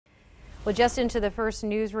Well, just into the first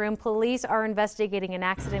newsroom, police are investigating an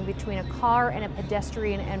accident between a car and a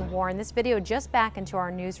pedestrian in Warren. This video just back into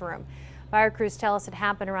our newsroom. Fire crews tell us it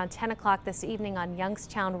happened around 10 o'clock this evening on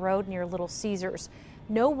Youngstown Road near Little Caesars.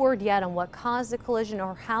 No word yet on what caused the collision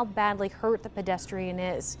or how badly hurt the pedestrian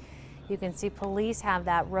is. You can see police have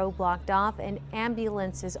that road blocked off and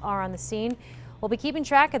ambulances are on the scene. We'll be keeping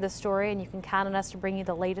track of the story and you can count on us to bring you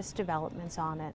the latest developments on it.